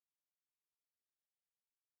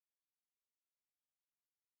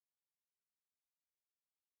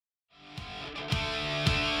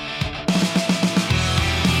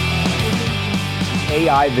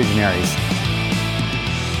AI visionaries.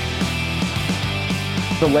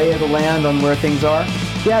 The lay of the land on where things are?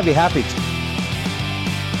 Yeah, I'd be happy to.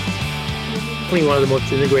 Definitely one of the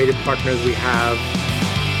most integrated partners we have.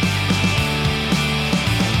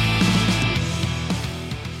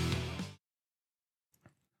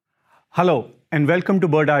 Hello, and welcome to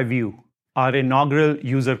Birdeye View, our inaugural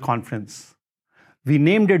user conference. We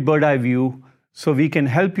named it Birdeye View so we can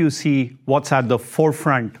help you see what's at the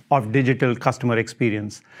forefront of digital customer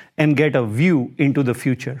experience and get a view into the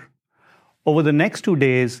future. Over the next 2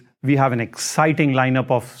 days, we have an exciting lineup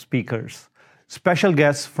of speakers, special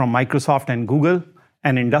guests from Microsoft and Google,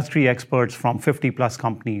 and industry experts from 50+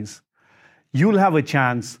 companies. You'll have a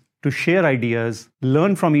chance to share ideas,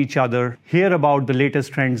 learn from each other, hear about the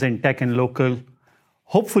latest trends in tech and local.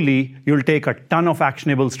 Hopefully, you'll take a ton of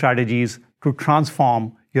actionable strategies to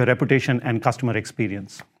transform your reputation and customer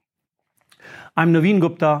experience. I'm Naveen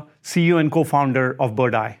Gupta, CEO and co-founder of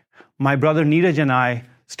Birdeye. My brother Neeraj and I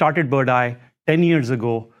started Birdeye 10 years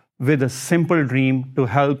ago with a simple dream to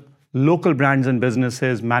help local brands and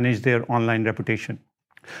businesses manage their online reputation.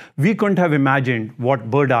 We couldn't have imagined what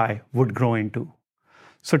Birdeye would grow into.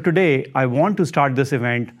 So today, I want to start this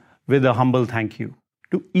event with a humble thank you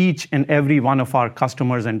to each and every one of our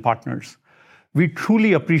customers and partners. We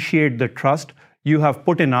truly appreciate the trust you have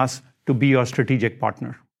put in us to be your strategic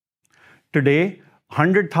partner. Today,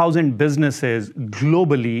 100,000 businesses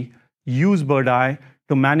globally use Birdeye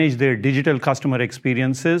to manage their digital customer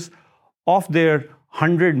experiences of their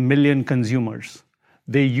 100 million consumers.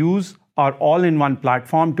 They use our all-in-one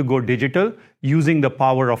platform to go digital using the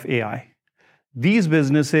power of AI. These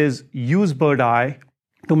businesses use Birdeye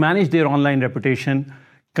to manage their online reputation,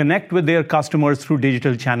 connect with their customers through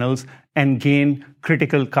digital channels, and gain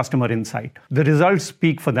critical customer insight. The results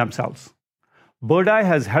speak for themselves. Birdeye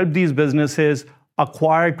has helped these businesses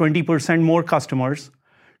acquire 20% more customers,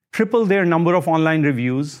 triple their number of online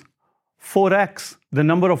reviews, 4x the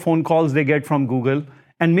number of phone calls they get from Google,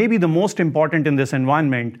 and maybe the most important in this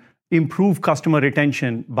environment, improve customer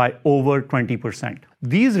retention by over 20%.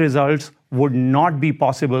 These results would not be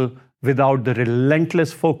possible without the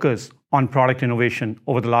relentless focus on product innovation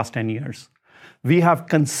over the last 10 years. We have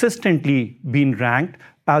consistently been ranked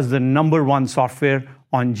as the #1 software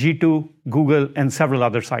on G2, Google, and several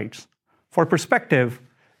other sites. For perspective,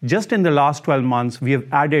 just in the last 12 months, we have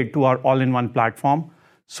added to our all-in-one platform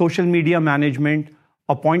social media management,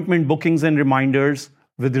 appointment bookings and reminders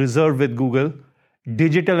with Reserve with Google,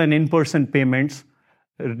 digital and in-person payments,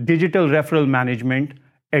 digital referral management,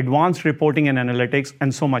 advanced reporting and analytics,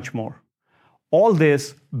 and so much more. All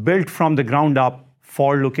this built from the ground up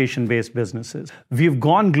for location-based businesses. We've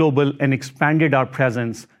gone global and expanded our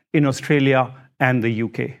presence in Australia and the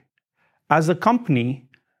UK. As a company,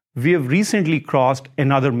 we have recently crossed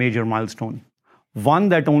another major milestone, one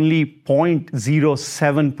that only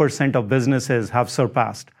 0.07% of businesses have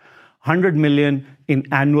surpassed, 100 million in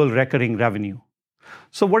annual recurring revenue.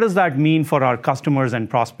 So what does that mean for our customers and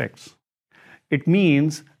prospects? It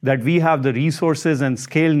means that we have the resources and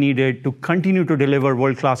scale needed to continue to deliver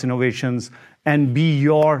world-class innovations and be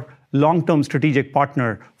your long-term strategic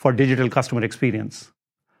partner for digital customer experience.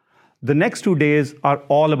 The next 2 days are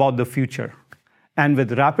all about the future. And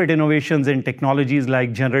with rapid innovations in technologies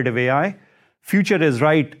like generative AI, future is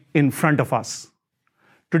right in front of us.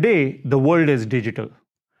 Today, the world is digital,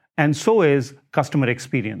 and so is customer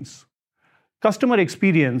experience. Customer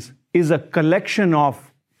experience is a collection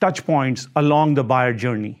of touch points along the buyer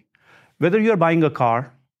journey. Whether you're buying a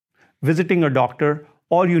car, visiting a doctor,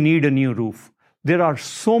 or you need a new roof, there are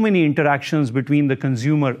so many interactions between the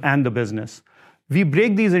consumer and the business. We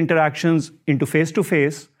break these interactions into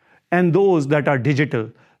face-to-face and those that are digital,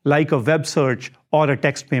 like a web search or a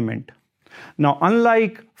text payment. Now,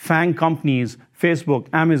 unlike FAANG companies, Facebook,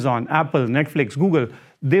 Amazon, Apple, Netflix, Google,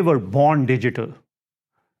 they were born digital.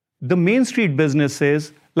 The Main Street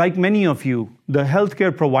businesses, like many of you, the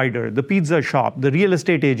healthcare provider, the pizza shop, the real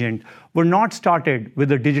estate agent, were not started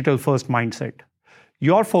with a digital-first mindset.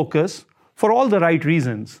 Your focus, for all the right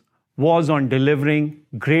reasons, was on delivering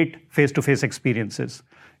great face-to-face experiences.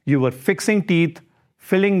 You were fixing teeth,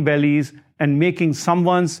 filling bellies, and making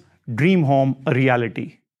someone's dream home a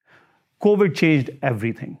reality. COVID changed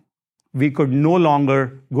everything. We could no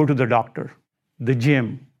longer go to the doctor, the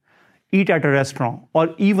gym, eat at a restaurant,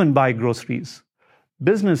 or even buy groceries.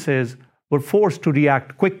 Businesses were forced to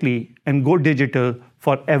react quickly and go digital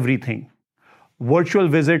for everything. Virtual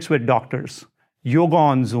visits with doctors, yoga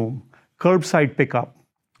on Zoom, curbside pickup.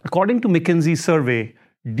 According to McKinsey's survey,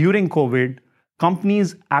 during COVID,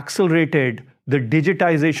 companies accelerated the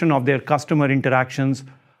digitization of their customer interactions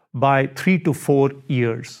by 3 to 4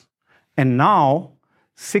 years. And now,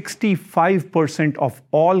 65% of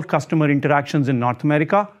all customer interactions in North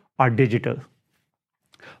America are digital.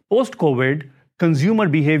 Post-COVID, consumer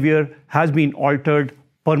behavior has been altered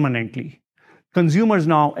permanently. Consumers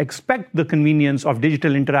now expect the convenience of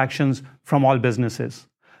digital interactions from all businesses.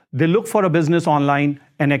 They look for a business online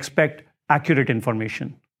and expect accurate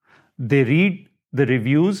information. They read the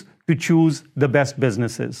reviews to choose the best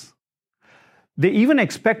businesses. They even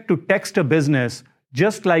expect to text a business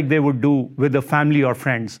just like they would do with a family or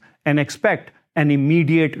friends and expect an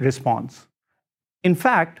immediate response. In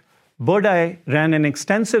fact, Birdeye ran an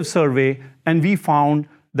extensive survey and we found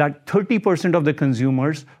that 30% of the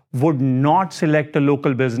consumers would not select a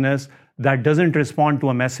local business that doesn't respond to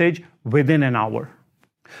a message within an hour.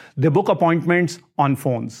 They book appointments on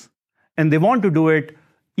phones, and they want to do it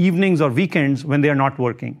evenings or weekends when they are not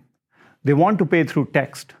working. They want to pay through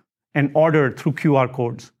text and order through QR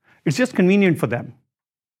codes. It's just convenient for them.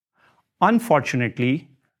 Unfortunately,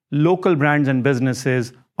 local brands and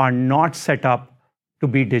businesses are not set up to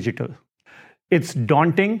be digital. It's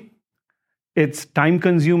daunting, it's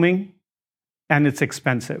time-consuming, and it's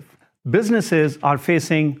expensive. Businesses are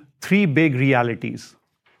facing three big realities.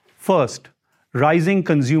 First, rising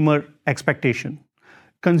consumer expectation.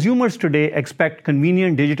 Consumers today expect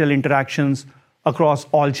convenient digital interactions across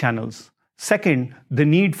all channels. Second, the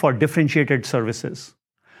need for differentiated services.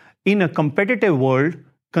 In a competitive world,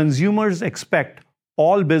 consumers expect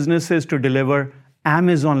all businesses to deliver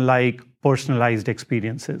Amazon-like personalized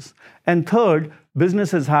experiences. And third,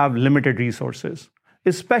 businesses have limited resources.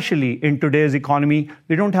 Especially in today's economy,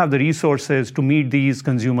 they don't have the resources to meet these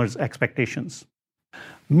consumers' expectations.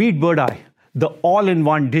 Meet Birdeye, the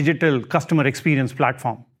all-in-one digital customer experience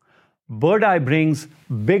platform. Birdeye brings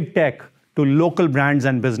big tech to local brands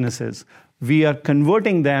and businesses. We are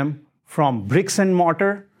converting them from bricks and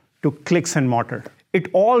mortar to clicks and mortar. It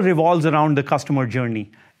all revolves around the customer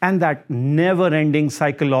journey and that never-ending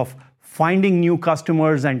cycle of finding new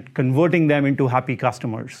customers and converting them into happy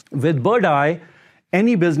customers. With Birdeye,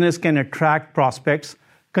 any business can attract prospects,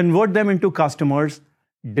 convert them into customers,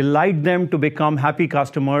 delight them to become happy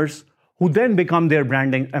customers, who then become their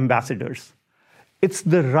branding ambassadors. It's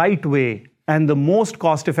the right way and the most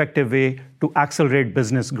cost-effective way to accelerate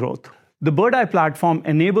business growth. The Birdeye platform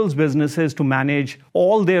enables businesses to manage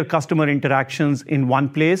all their customer interactions in one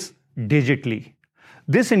place digitally.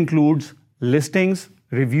 This includes listings,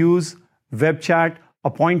 reviews, web chat,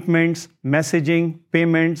 appointments, messaging,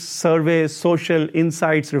 payments, surveys, social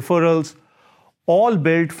insights, referrals, all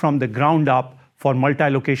built from the ground up for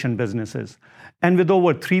multi-location businesses. And with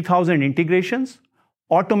over 3,000 integrations,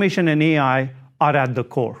 automation and AI are at the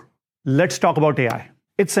core. Let's talk about AI.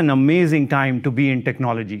 It's an amazing time to be in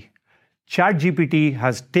technology. ChatGPT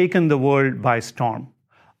has taken the world by storm.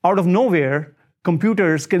 Out of nowhere,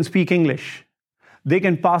 computers can speak English. They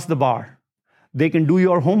can pass the bar. They can do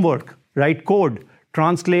your homework, write code,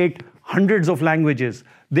 translate hundreds of languages.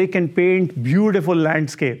 They can paint beautiful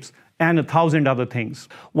landscapes and 1,000 other things.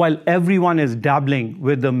 While everyone is dabbling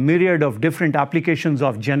with the myriad of different applications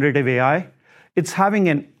of generative AI, it's having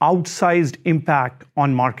an outsized impact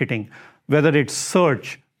on marketing, whether it's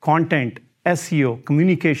search, content, SEO,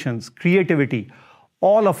 communications, creativity,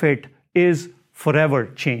 all of it is forever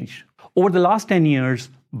changed. Over the last 10 years,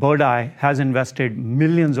 Birdeye has invested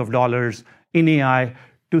millions of dollars in AI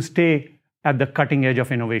to stay at the cutting edge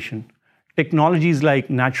of innovation. Technologies like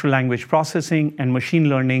natural language processing and machine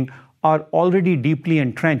learning are already deeply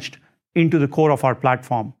entrenched into the core of our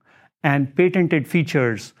platform, and patented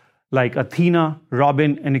features like Athena,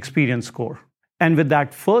 Robin, and Experience Score. And with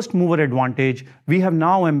that first mover advantage, we have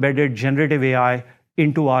now embedded generative AI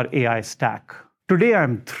into our AI stack. Today,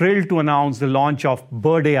 I'm thrilled to announce the launch of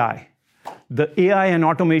Birdeye, the AI and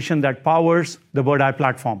automation that powers the Birdeye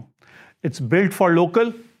platform. It's built for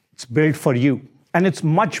local, it's built for you, and it's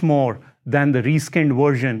much more than the reskinned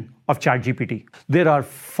version of ChatGPT. There are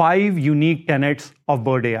 5 unique tenets of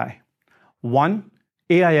Birdeye. 1,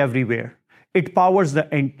 AI everywhere. It powers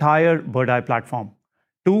the entire Birdeye platform.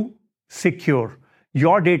 2, secure.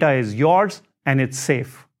 Your data is yours and it's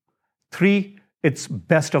safe. 3, it's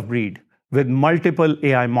best of breed with multiple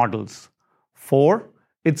AI models. 4,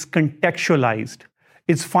 it's contextualized.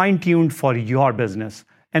 It's fine-tuned for your business.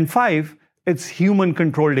 And 5, it's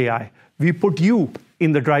human-controlled AI. We put you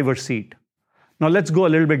in the driver's seat. Now let's go a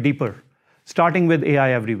little bit deeper, starting with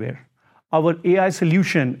AI everywhere. Our AI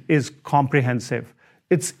solution is comprehensive.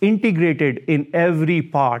 It's integrated in every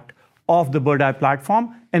part of the Birdeye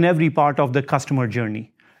platform and every part of the customer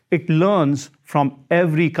journey. It learns from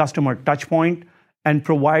every customer touchpoint and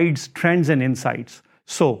provides trends and insights.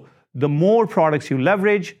 So the more products you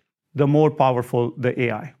leverage, the more powerful the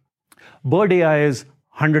AI. Birdeye is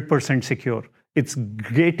 100% secure. It's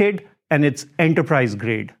gated and it's enterprise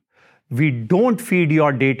grade. We don't feed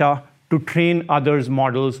your data to train others'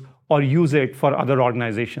 models or use it for other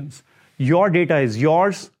organizations. Your data is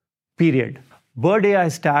yours, period. Birdeye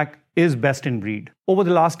stack is best in breed. Over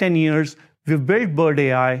the last 10 years, we've built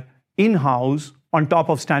Birdeye in-house on top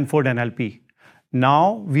of Stanford NLP.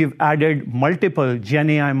 Now we've added multiple Gen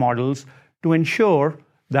AI models to ensure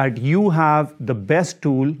that you have the best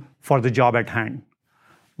tool for the job at hand.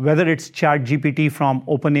 Whether it's ChatGPT from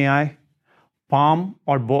OpenAI, Palm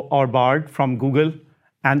or Bard from Google,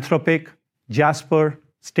 Anthropic, Jasper,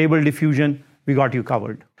 Stable Diffusion, we got you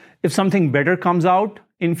covered. If something better comes out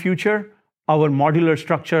in future, our modular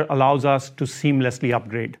structure allows us to seamlessly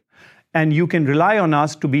upgrade. And you can rely on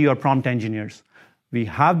us to be your prompt engineers. We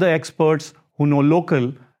have the experts who know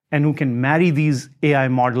local and who can marry these AI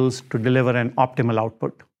models to deliver an optimal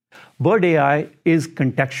output. Birdeye is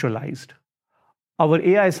contextualized. Our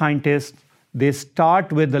AI scientists, they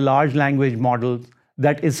start with the large language models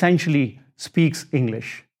that essentially speaks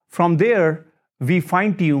English. From there, we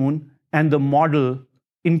fine-tune, and the model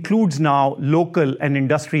includes now local and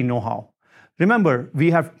industry know-how. Remember,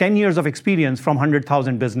 we have 10 years of experience from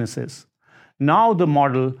 100,000 businesses. Now the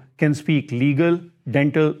model can speak legal,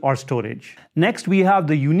 dental, or storage. Next, we have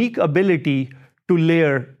the unique ability to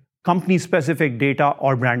layer company-specific data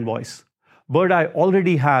or brand voice. Birdeye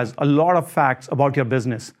already has a lot of facts about your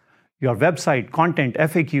business, your website, content,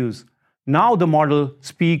 FAQs. Now the model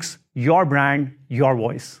speaks your brand, your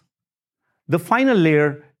voice. The final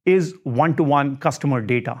layer is one-to-one customer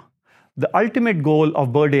data. The ultimate goal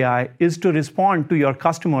of Birdeye is to respond to your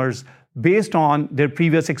customers based on their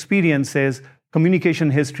previous experiences,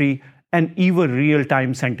 communication history, and even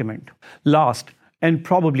real-time sentiment. Last, and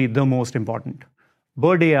probably the most important,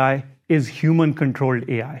 Birdeye is human-controlled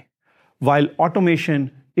AI. While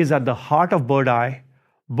automation is at the heart of Birdeye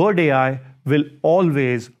will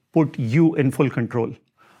always put you in full control.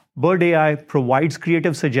 Birdeye provides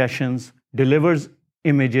creative suggestions, delivers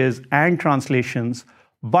images and translations,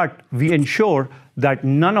 but we ensure that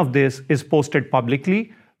none of this is posted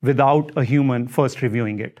publicly without a human first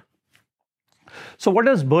reviewing it. So what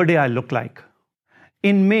does Birdeye look like?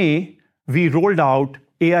 In May, we rolled out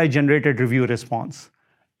AI-generated review response.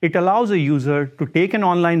 It allows a user to take an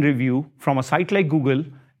online review from a site like Google,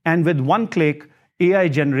 and with one click, AI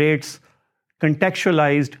generates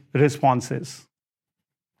contextualized responses,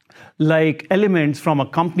 like elements from a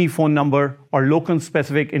company phone number or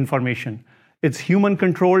local-specific information. It's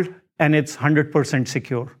human-controlled and it's 100%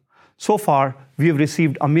 secure. So far, we have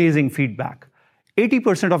received amazing feedback.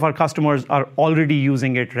 80% of our customers are already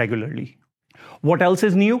using it regularly. What else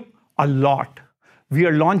is new? A lot. We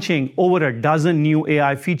are launching over a dozen new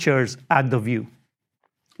AI features at the View.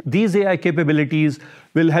 These AI capabilities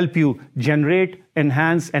will help you generate,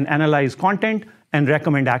 enhance, and analyze content and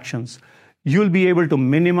recommend actions. You'll be able to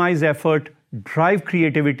minimize effort, drive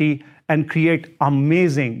creativity, and create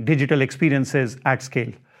amazing digital experiences at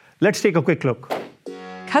scale. Let's take a quick look.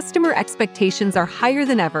 Customer expectations are higher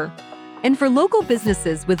than ever. And for local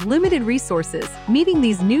businesses with limited resources, meeting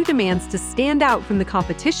these new demands to stand out from the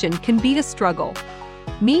competition can be a struggle.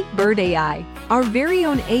 Meet Birdeye, our very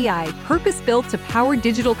own AI purpose-built to power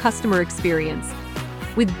digital customer experience.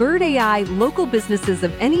 With Birdeye, local businesses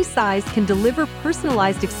of any size can deliver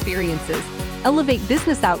personalized experiences, elevate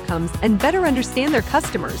business outcomes, and better understand their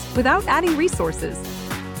customers without adding resources.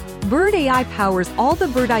 Birdeye powers all the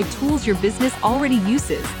Birdeye tools your business already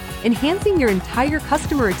uses, enhancing your entire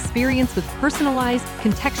customer experience with personalized,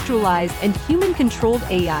 contextualized, and human-controlled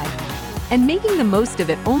AI. And making the most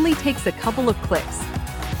of it only takes a couple of clicks.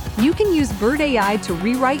 You can use Birdeye to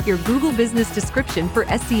rewrite your Google business description for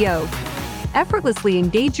SEO. Effortlessly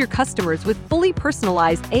engage your customers with fully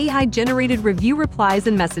personalized AI-generated review replies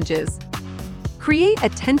and messages. Create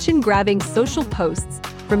attention-grabbing social posts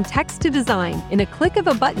from text to design in a click of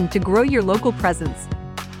a button to grow your local presence.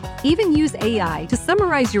 Even use AI to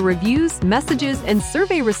summarize your reviews, messages, and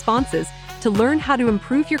survey responses to learn how to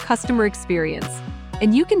improve your customer experience.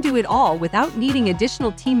 And you can do it all without needing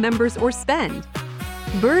additional team members or spend.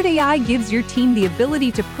 Birdeye gives your team the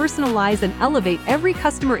ability to personalize and elevate every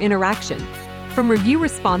customer interaction, from review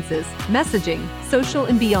responses, messaging, social,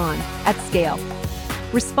 and beyond, at scale.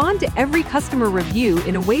 Respond to every customer review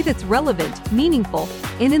in a way that's relevant, meaningful,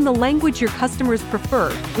 and in the language your customers prefer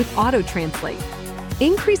with auto-translate.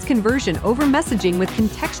 Increase conversion over messaging with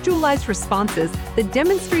contextualized responses that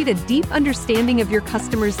demonstrate a deep understanding of your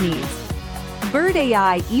customers' needs.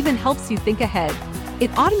 Birdeye even helps you think ahead. It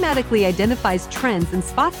automatically identifies trends and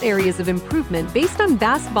spots areas of improvement based on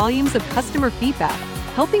vast volumes of customer feedback,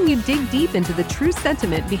 helping you dig deep into the true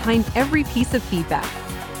sentiment behind every piece of feedback.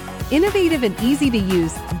 Innovative and easy to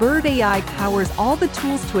use, Birdeye powers all the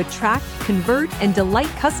tools to attract, convert, and delight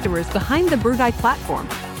customers behind the Birdeye platform.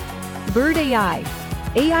 Birdeye,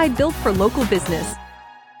 AI built for local business.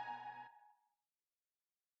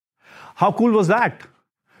 How cool was that?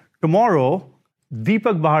 Tomorrow,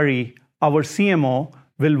 Deepak Bahari, our CMO,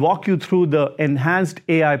 will walk you through the enhanced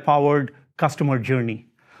AI-powered customer journey.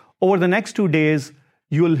 Over the next 2 days,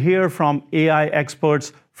 you'll hear from AI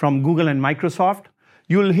experts from Google and Microsoft.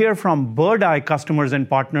 You'll hear from Birdeye customers and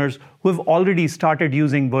partners who have already started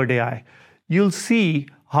using Birdeye. You'll see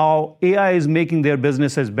how AI is making their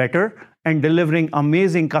businesses better and delivering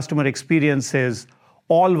amazing customer experiences,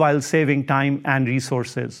 all while saving time and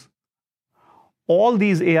resources. All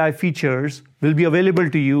these AI features will be available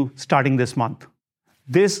to you starting this month.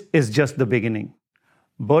 This is just the beginning.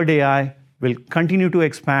 Birdeye will continue to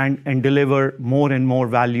expand and deliver more and more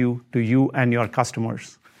value to you and your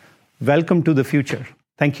customers. Welcome to the future.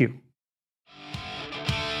 Thank you.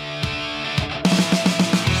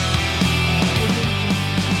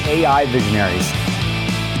 AI visionaries.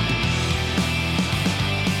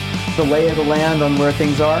 The lay of the land on where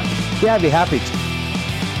things are? Yeah, I'd be happy to.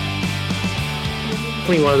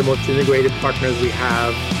 Definitely one of the most integrated partners we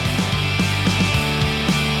have.